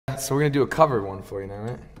So we're gonna do a cover one for you now,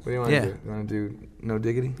 right? What do you want to do? You want to do No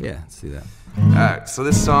Diggity? Yeah, let's do that. Alright, so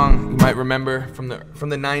this song you might remember from the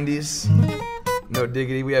 90s. No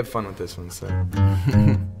Diggity. We had fun with this one, so.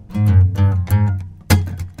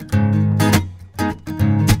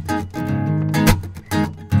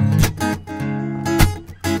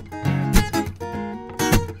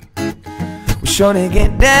 We sure to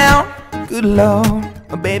get down, good lord.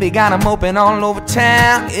 My baby got 'em open all over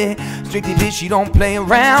town, yeah. Strictly bitch, she don't play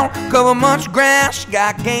around. Cover much ground, she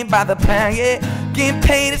got game by the pound, yeah. Getting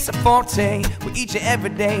paid, it's a forte. With each and every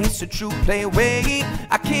day, it's a true play away.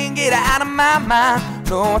 I can't get her out of my mind.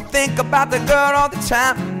 No, I think about the girl all the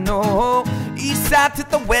time. No, east side to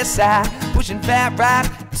the west side, pushing fat ride.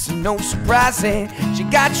 It's no surprising. She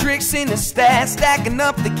got tricks in the stash, stacking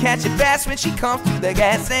up to catch it fast when she comes through the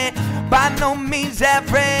gas. And by no means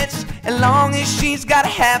average, as long as she's gotta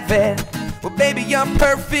have it. Well, baby, you're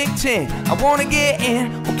perfect 10. I wanna get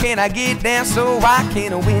in. Well, can I get down so I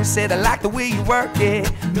can win? Said I like the way you work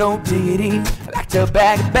it. No diggity. I like to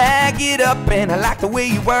bag it up, and I like the way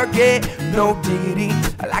you work it. No diggity.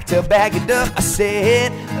 I like to bag it up. I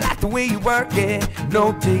said I like the way you work it.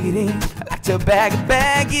 No diggity. I like to bag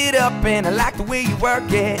it up, and I like the way you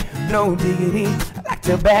work it. No diggity. I like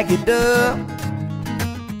to bag it up.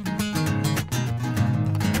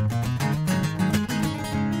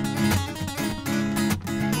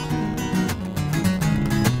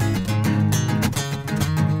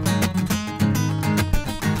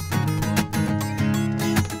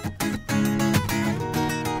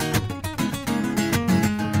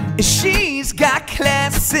 She's got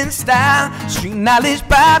class and style, street knowledge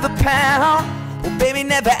by the pound. Well, baby,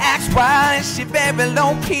 never asks why. She very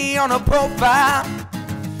low-key on her profile.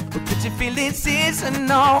 But could you feel it is a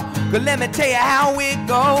no? But let me tell you how it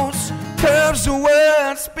goes. Curves a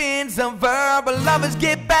word, spins a verb. But lovers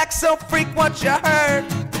get back, so freak what you heard.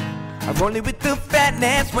 I'm rolling with the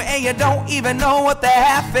fatness where you don't even know what the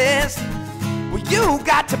half is. Well, you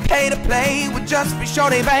got to pay to play. Well, just be sure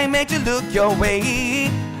they ain't make you look your way.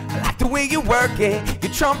 I like the way you work it.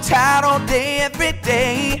 You're trumped out all day, every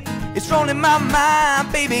day. It's rolling my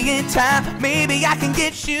mind, baby, in time. Maybe I can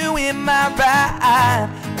get you in my ride. I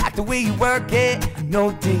like the way you work it.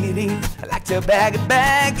 No diggity. I like to bag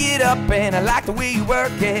it up, and I like the way you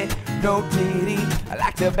work it. No diggity. I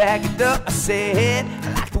like to bag it up. I said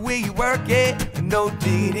I like the way you work it. No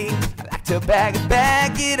diggity. I like to bag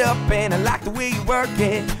it up, and I like the way you work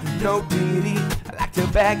it. No diggity. I like to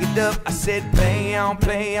bag it up. I said play on,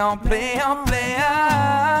 play on, play on, play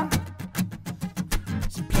on.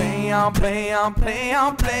 So play on, play on, play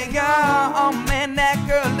on, play on. Oh man, that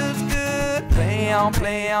girl looks good. Play on,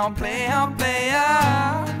 play on, play on, play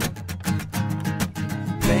on.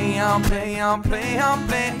 Play on, play on, play on,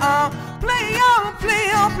 play on. Play on,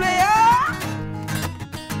 play on, play on.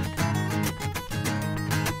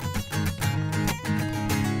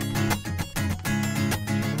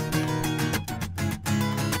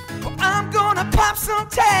 I'm gonna pop some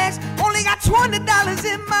tags. Only got $20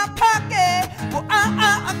 in my pocket. Well,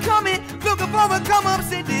 I'm coming, looking for a come up.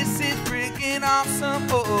 Say this is freaking awesome.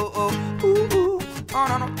 Oh, oh, oh, ooh, ooh, oh,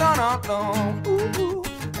 no, no, no, no, no, ooh, ooh,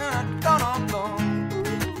 no, no, no,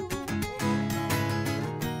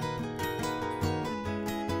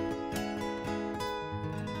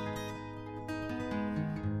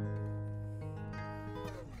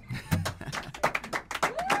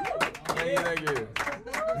 Thank you.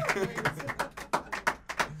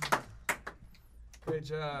 Great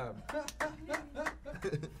job. That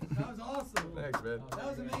was awesome. Thanks, man. That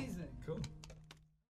was amazing. Cool.